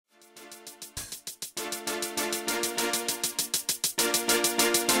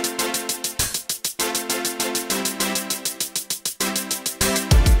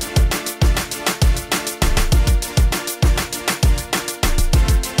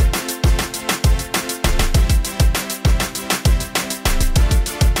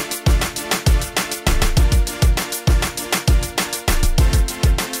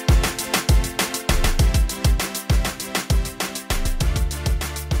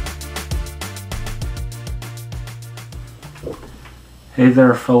Hey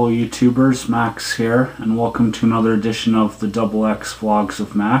there fellow YouTubers, Max here, and welcome to another edition of the XX Vlogs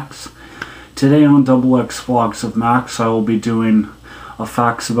of Max. Today on XX Vlogs of Max, I will be doing a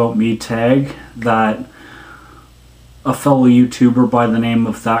Facts About Me tag that a fellow YouTuber by the name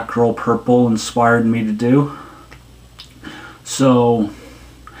of thatgirlpurple inspired me to do. So,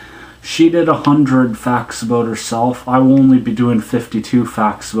 she did 100 facts about herself. I will only be doing 52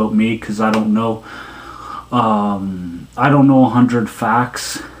 facts about me because I don't know 100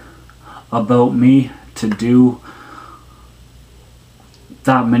 facts about me to do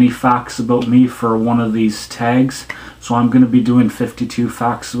that many facts about me for one of these tags. So I'm going to be doing 52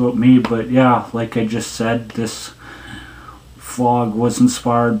 facts about me. But yeah, like I just said, this vlog was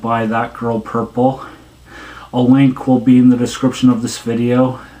inspired by thatgirlpurple. A link will be in the description of this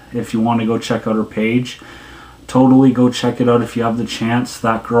video if you want to go check out her page. Totally go check it out if you have the chance.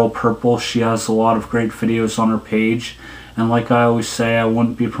 thatgirlpurple, she has a lot of great videos on her page, and like I always say, I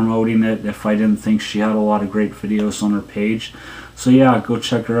wouldn't be promoting it if I didn't think she had a lot of great videos on her page. So yeah, go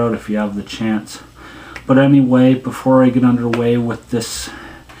check her out if you have the chance. But anyway, before I get underway with this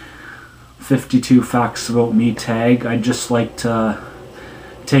 52 facts about me tag, I'd just like to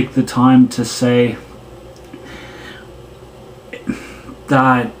take the time to say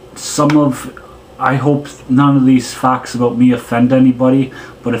that I hope none of these facts about me offend anybody,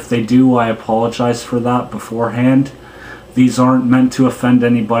 but if they do, I apologize for that beforehand. These aren't meant to offend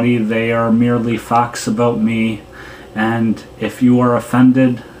anybody, they are merely facts about me, and if you are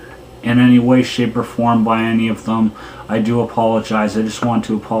offended in any way, shape, or form by any of them, I do apologize. I just want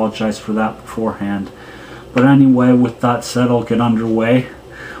to apologize for that beforehand. But anyway, with that said, I'll get underway.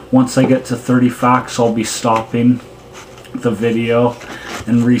 Once I get to 30 facts, I'll be stopping the video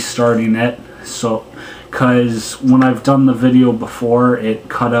and restarting it. So, because when I've done the video before, it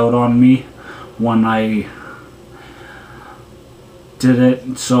cut out on me when I did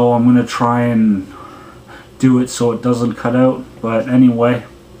it, so I'm going to try and do it so it doesn't cut out. But anyway,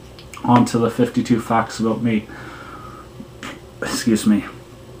 on to the 52 facts about me. Excuse me.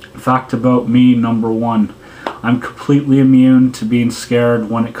 Fact about me number 1. I'm completely immune to being scared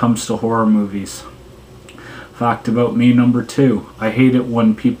when it comes to horror movies. Fact about me number 2. I hate it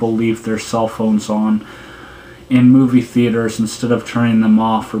when people leave their cell phones on in movie theaters instead of turning them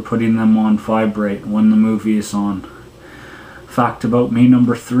off or putting them on vibrate when the movie is on. Fact about me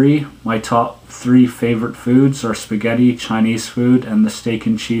number 3. My top 3 favorite foods are spaghetti, Chinese food, and the steak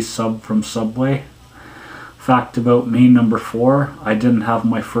and cheese sub from Subway. Fact about me number 4. I didn't have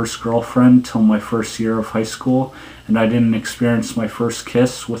my first girlfriend till my first year of high school, and I didn't experience my first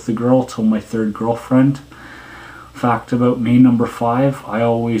kiss with the girl till my 3rd girlfriend. Fact about me number 5.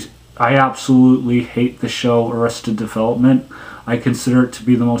 I absolutely hate the show Arrested Development. I consider it to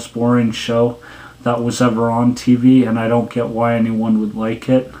be the most boring show that was ever on TV, and I don't get why anyone would like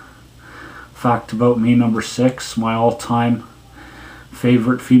it. Fact about me number 6. My all-time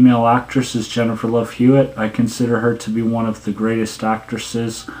favorite female actress is Jennifer Love Hewitt. I consider her to be one of the greatest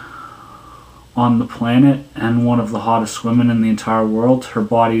actresses on the planet and one of the hottest women in the entire world. Her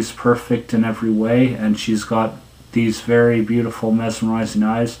body is perfect in every way, and she's got these very beautiful, mesmerizing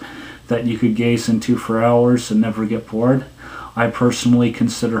eyes that you could gaze into for hours and never get bored. I personally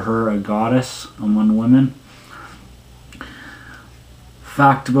consider her a goddess among women.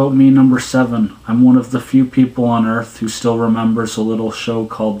 Fact about me number 7. I'm one of the few people on earth who still remembers a little show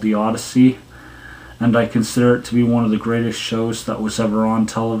called The Odyssey, and I consider it to be one of the greatest shows that was ever on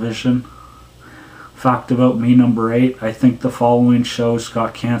television. Fact about me number 8. I think the following shows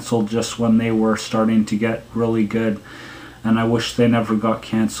got cancelled just when they were starting to get really good, and I wish they never got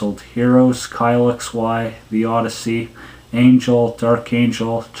cancelled. Heroes, Kyle XY, The Odyssey, Angel, Dark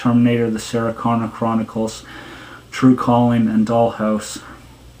Angel, Terminator, The Sarah Connor Chronicles, True Calling, and Dollhouse.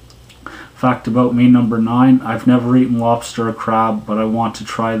 Fact about me number 9. I've never eaten lobster or crab, but I want to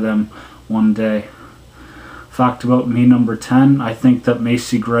try them one day. Fact about me number 10. I think that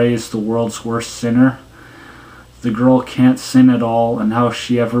Macy Gray is the world's worst sinner. The girl can't sin at all, and how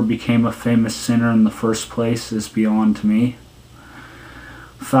she ever became a famous sinner in the first place is beyond me.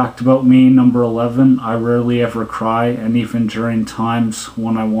 Fact about me number 11. I rarely ever cry, and even during times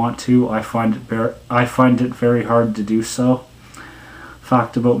when I want to, I find it very hard to do so.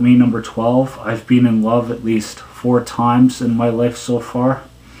 Fact about me number 12. I've been in love at least 4 times in my life so far.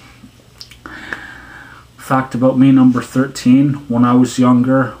 Fact about me number 13. When I was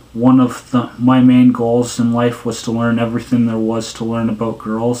younger, one of my main goals in life was to learn everything there was to learn about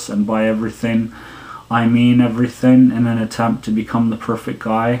girls, and by everything, I mean everything, in an attempt to become the perfect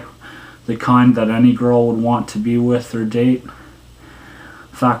guy, the kind that any girl would want to be with or date.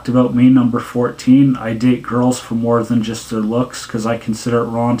 Fact about me number 14, I date girls for more than just their looks because I consider it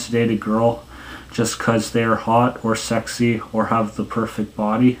wrong to date a girl just because they are hot or sexy or have the perfect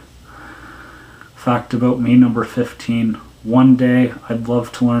body. Fact about me number 15, one day I'd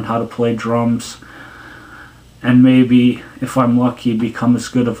love to learn how to play drums and maybe, if I'm lucky, become as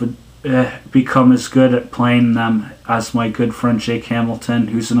good at playing them as my good friend Jake Hamilton,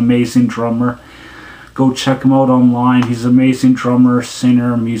 who's an amazing drummer. Go check him out online. He's an amazing drummer,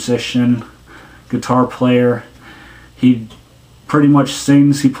 singer, musician, guitar player. He pretty much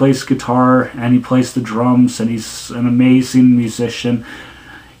sings, he plays guitar, and he plays the drums, and he's an amazing musician.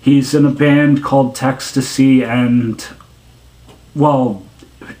 He's in a band called Textasy, and, well,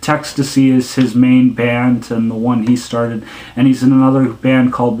 Textasy is his main band and the one he started, and he's in another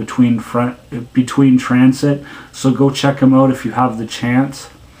band called Between Transit, so go check him out if you have the chance.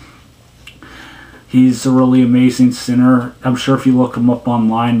 He's a really amazing singer. I'm sure if you look him up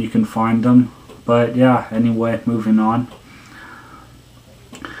online you can find him, but yeah, anyway, moving on.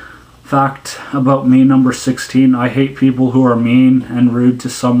 Fact about me number 16, I hate people who are mean and rude to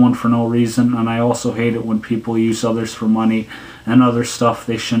someone for no reason, and I also hate it when people use others for money and other stuff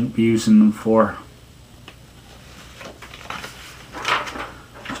they shouldn't be using them for.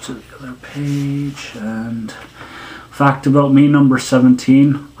 To the other page, and fact about me number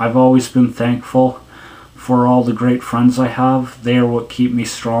 17, I've always been thankful for all the great friends I have. They are what keep me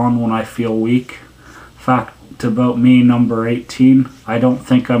strong when I feel weak. Fact about me number 18, I don't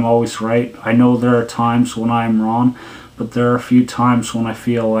think I'm always right. I know there are times when I am wrong, but there are a few times when I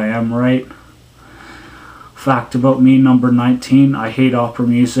feel I am right. Fact about me number 19, I hate opera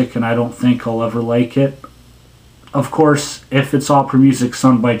music and I don't think I'll ever like it. Of course, if it's opera music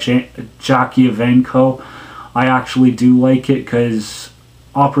sung by Jackie Evancho, I actually do like it because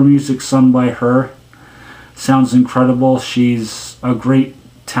opera music sung by her sounds incredible. She's a great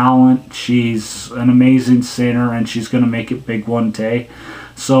talent, she's an amazing singer, and she's going to make it big one day.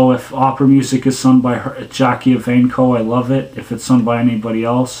 So if opera music is sung by her, Jackie Evancho, I love it. If it's sung by anybody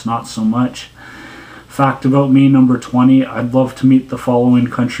else, not so much. Fact about me number 20, I'd love to meet the following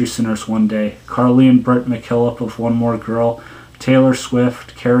country singers one day: Carly and Brett McKillop of One More Girl, Taylor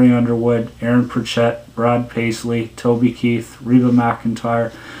Swift, Carrie Underwood, Aaron Pritchett, Brad Paisley, Toby Keith, Reba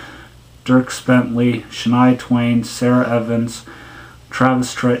McEntire, Dierks Bentley, Shania Twain, Sarah Evans,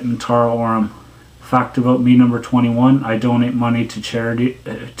 Travis Tritt, and Tara Oram. Fact about me number 21, I donate money to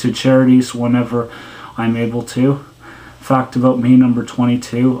charities whenever I'm able to. Fact about me number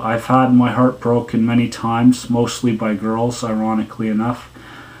 22, I've had my heart broken many times, mostly by girls, ironically enough.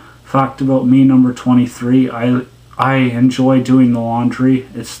 Fact about me number 23, I enjoy doing the laundry.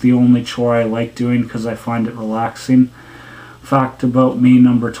 It's the only chore I like doing because I find it relaxing. Fact about me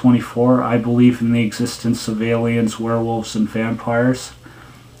number 24, I believe in the existence of aliens, werewolves, and vampires.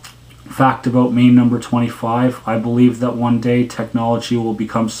 Fact about me number 25, I believe that one day technology will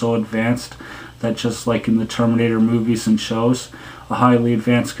become so advanced that, just like in the Terminator movies and shows, a highly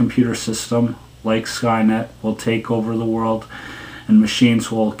advanced computer system like Skynet will take over the world and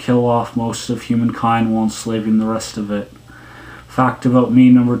machines will kill off most of humankind while enslaving the rest of it. Fact about me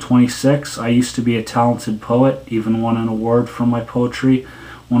number 26, I used to be a talented poet, even won an award for my poetry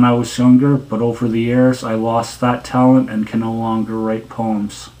when I was younger, but over the years I lost that talent and can no longer write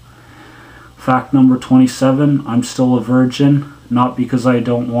poems. Fact number 27, I'm still a virgin, not because I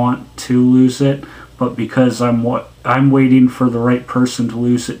don't want to lose it, but because I'm waiting for the right person to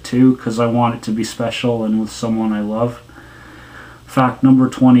lose it too, because I want it to be special and with someone I love. Fact number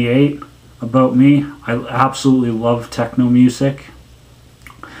 28, about me, I absolutely love techno music.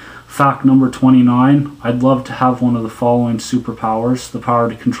 Fact number 29, I'd love to have one of the following superpowers: the power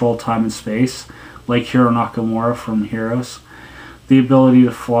to control time and space, like Hiro Nakamura from Heroes, the ability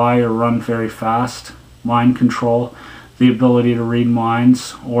to fly or run very fast, mind control, the ability to read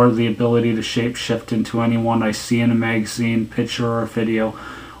minds, or the ability to shape-shift into anyone I see in a magazine, picture, or video,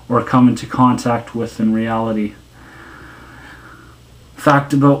 or come into contact with in reality.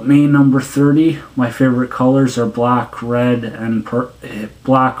 Fact about me number 30, my favorite colors are black, red, and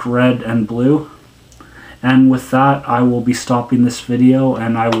blue. And with that, I will be stopping this video,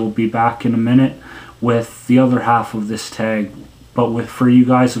 and I will be back in a minute with the other half of this tag. But for you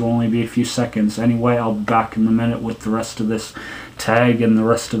guys, it'll only be a few seconds. Anyway, I'll be back in a minute with the rest of this tag and the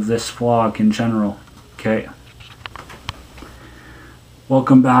rest of this vlog in general. Okay.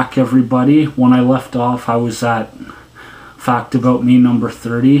 Welcome back, everybody. When I left off, I was at fact about me number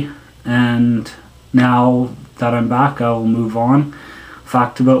 30, and now that I'm back, I will move on.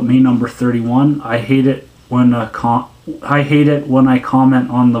 Fact about me number 31, I hate it when a I hate it when I comment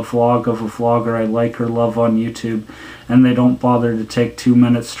on the vlog of a vlogger I like or love on YouTube and they don't bother to take 2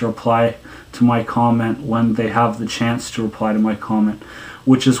 minutes to reply to my comment when they have the chance to reply to my comment,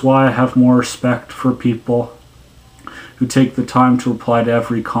 which is why I have more respect for people who take the time to reply to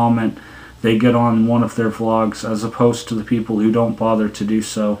every comment they get on one of their vlogs, as opposed to the people who don't bother to do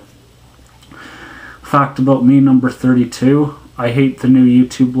so. Fact about me number 32. I hate the new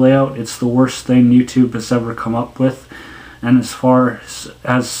YouTube layout. It's the worst thing YouTube has ever come up with, and as far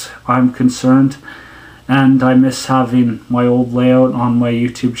as I'm concerned, and I miss having my old layout on my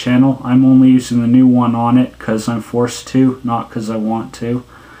YouTube channel. I'm only using the new one on it because I'm forced to, not because I want to.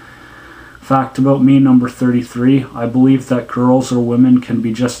 Fact about me number 33. I believe that girls or women can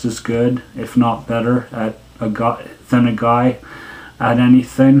be just as good, if not better, at than a guy at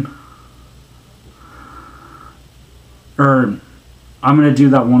anything. I'm going to do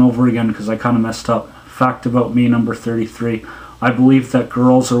that one over again because I kind of messed up. Fact about me number 33. I believe that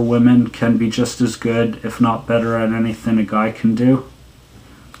girls or women can be just as good, if not better, at anything a guy can do.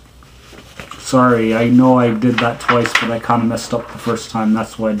 Sorry, I know I did that twice, but I kind of messed up the first time.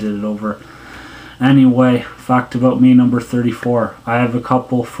 That's why I did it over. Anyway, fact about me number 34. I have a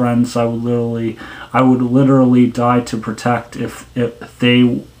couple friends I would literally die to protect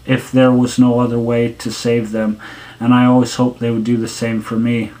if there was no other way to save them, and I always hoped they would do the same for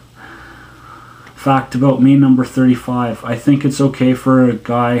me. Fact about me number 35. I think it's okay for a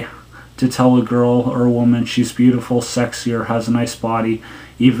guy to tell a girl or a woman she's beautiful, sexy, or has a nice body,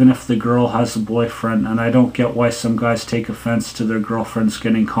 even if the girl has a boyfriend, and I don't get why some guys take offense to their girlfriends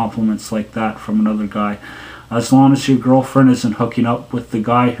getting compliments like that from another guy. As long as your girlfriend isn't hooking up with the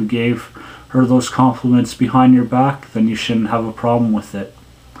guy who gave her those compliments behind your back, then you shouldn't have a problem with it.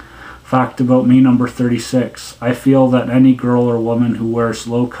 Fact about me number 36. I feel that any girl or woman who wears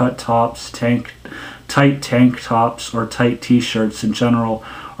low-cut tops, tight tank tops, or tight t-shirts in general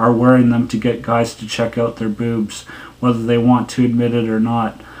are wearing them to get guys to check out their boobs, whether they want to admit it or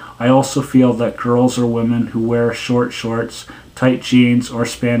not. I also feel that girls or women who wear short shorts, tight jeans, or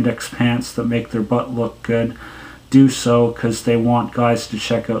spandex pants that make their butt look good do so because they want guys to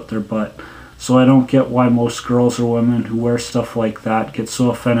check out their butt. So I don't get why most girls or women who wear stuff like that get so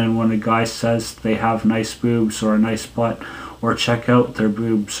offended when a guy says they have nice boobs or a nice butt, or check out their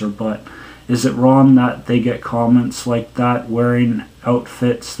boobs or butt. Is it wrong that they get comments like that wearing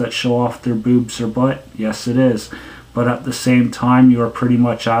outfits that show off their boobs or butt? Yes, it is. But at the same time, you are pretty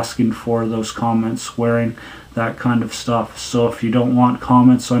much asking for those comments wearing that kind of stuff. So if you don't want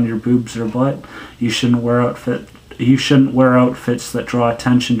comments on your boobs or butt, you shouldn't wear outfits that draw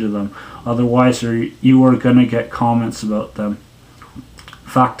attention to them. Otherwise, you are going to get comments about them.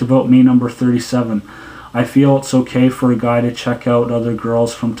 Fact about me number 37. I feel it's okay for a guy to check out other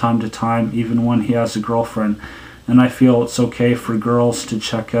girls from time to time, even when he has a girlfriend. And I feel it's okay for girls to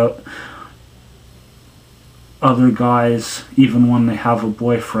check out other guys, even when they have a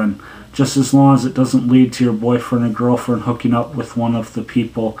boyfriend. Just as long as it doesn't lead to your boyfriend or girlfriend hooking up with one of the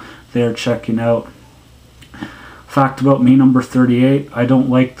people they're checking out. Fact about me number 38. I don't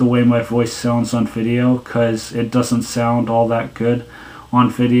like the way my voice sounds on video because it doesn't sound all that good on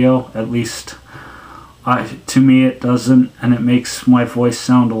video. At least to me it doesn't, and it makes my voice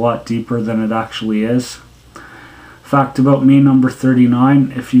sound a lot deeper than it actually is. Fact about me number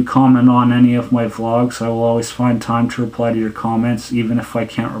 39. If you comment on any of my vlogs, I will always find time to reply to your comments, even if I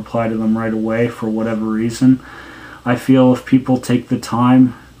can't reply to them right away for whatever reason. I feel if people take the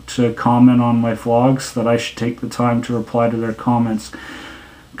time to comment on my vlogs, that I should take the time to reply to their comments,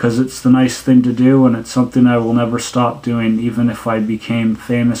 because it's the nice thing to do, and it's something I will never stop doing. Even if I became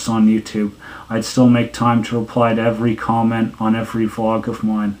famous on YouTube, I'd still make time to reply to every comment on every vlog of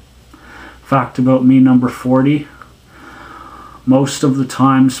mine. Fact about me number 40. Most of the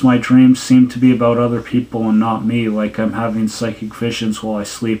times my dreams seem to be about other people and not me, like I'm having psychic visions while I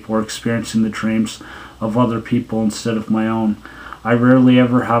sleep or experiencing the dreams of other people instead of my own. I rarely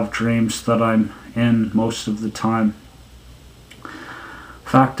ever have dreams that I'm in most of the time.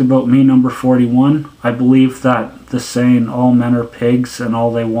 Fact about me number 41. I believe that the saying all men are pigs and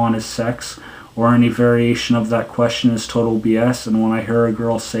all they want is sex, or any variation of that question, is total BS, and when I hear a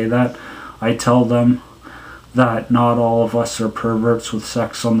girl say that, I tell them that not all of us are perverts with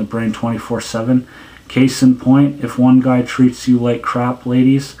sex on the brain 24/7. Case in point, if one guy treats you like crap,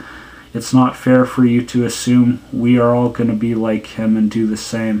 ladies, it's not fair for you to assume we are all going to be like him and do the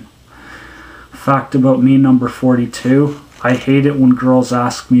same. Fact about me number 42. I hate it when girls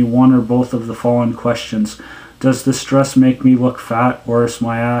ask me one or both of the following questions. Does this dress make me look fat, or is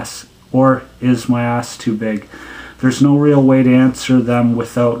my ass too big? There's no real way to answer them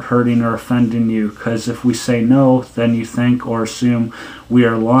without hurting or offending you, because if we say no, then you think or assume we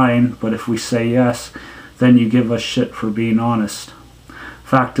are lying, but if we say yes, then you give us shit for being honest.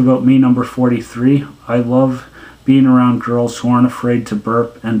 Fact about me number 43, I love being around girls who aren't afraid to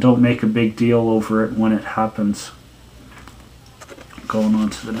burp and don't make a big deal over it when it happens. Going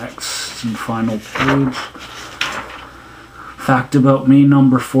on to the next and final page. Fact about me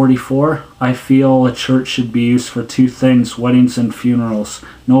number 44, I feel a church should be used for two things, weddings and funerals.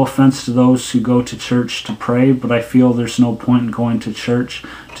 No offense to those who go to church to pray, but I feel there's no point in going to church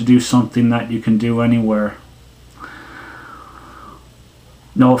to do something that you can do anywhere.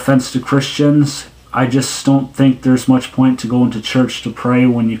 No offense to Christians, I just don't think there's much point to going to church to pray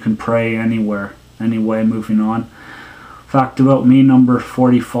when you can pray anywhere. Anyway, moving on. Fact about me number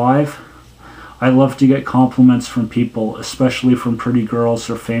 45. I love to get compliments from people, especially from pretty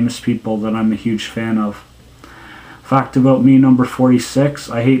girls or famous people that I'm a huge fan of. Fact about me number 46.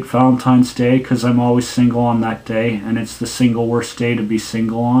 I hate Valentine's Day because I'm always single on that day, and it's the single worst day to be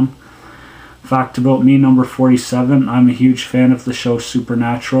single on. Fact about me number 47, I'm a huge fan of the show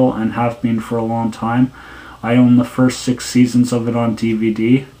Supernatural and have been for a long time. I own the first 6 seasons of it on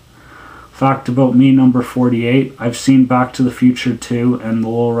DVD. Fact about me number 48, I've seen Back to the Future 2 and the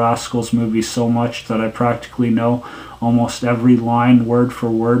Little Rascals movie so much that I practically know almost every line word for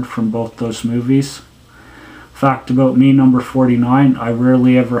word from both those movies. Fact about me number 49, I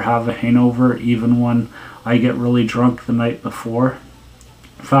rarely ever have a hangover even when I get really drunk the night before.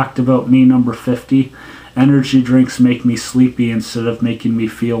 Fact about me number 50, energy drinks make me sleepy instead of making me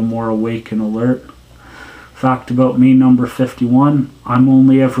feel more awake and alert. Fact about me number 51, I'm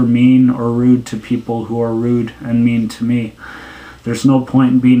only ever mean or rude to people who are rude and mean to me. There's no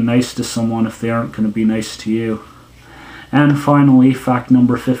point in being nice to someone if they aren't going to be nice to you. And finally, fact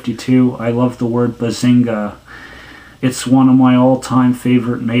number 52, I love the word bazinga. It's one of my all-time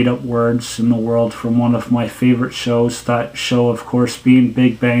favorite made-up words in the world from one of my favorite shows. That show, of course, being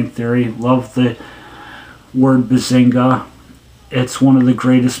Big Bang Theory. Love the word bazinga. It's one of the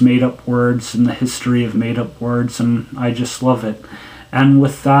greatest made-up words in the history of made-up words, and I just love it. And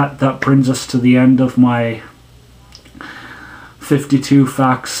with that, that brings us to the end of my 52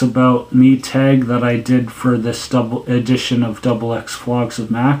 facts about me tag that I did for this double edition of XX Vlogs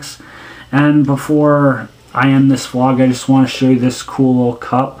of Maxx. And before I end this vlog, I just want to show you this cool little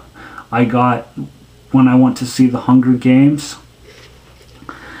cup I got when I went to see the Hunger Games.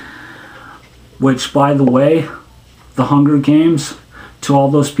 Which, by the way, the Hunger Games, to all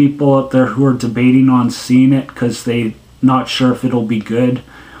those people out there who are debating on seeing it because they're not sure if it'll be good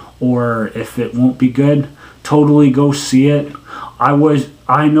or if it won't be good, totally go see it.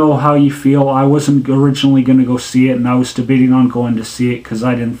 I know how you feel. I wasn't originally going to go see it, and I was debating on going to see it because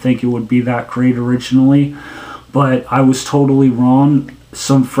I didn't think it would be that great originally, but I was totally wrong.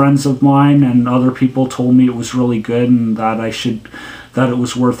 Some friends of mine and other people told me it was really good and that it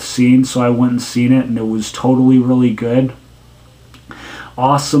was worth seeing, so I went and seen it, and it was totally really good.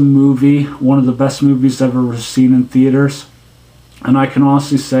 Awesome movie, one of the best movies I've ever seen in theaters, and I can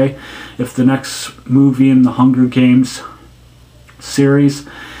honestly say if the next movie in the Hunger Games series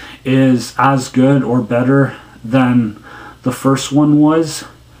is as good or better than the first one was,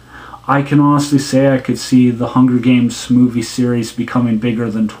 I can honestly say I could see the Hunger Games movie series becoming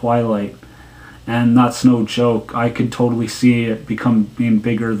bigger than Twilight. And that's no joke. I could totally see it being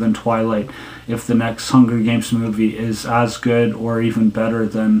bigger than Twilight if the next Hunger Games movie is as good or even better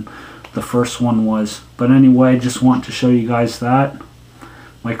than the first one was. But anyway, just want to show you guys that.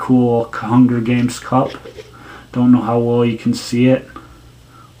 My cool Hunger Games cup. Don't know how well you can see it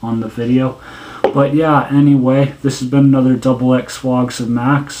on the video. But yeah, anyway, this has been another XX Vlogs of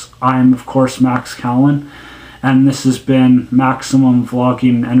Maxx. I'm, of course, Max Callan. And this has been Maximum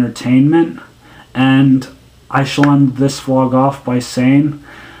Vlogging Entertainment. And I shall end this vlog off by saying,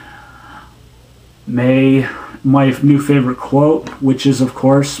 may my new favorite quote, which is, of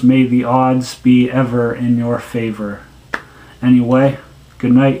course, may the odds be ever in your favor. Anyway,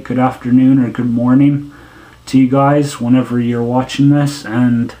 good night, good afternoon, or good morning to you guys whenever you're watching this,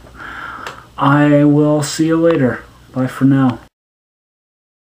 and I will see you later. Bye for now.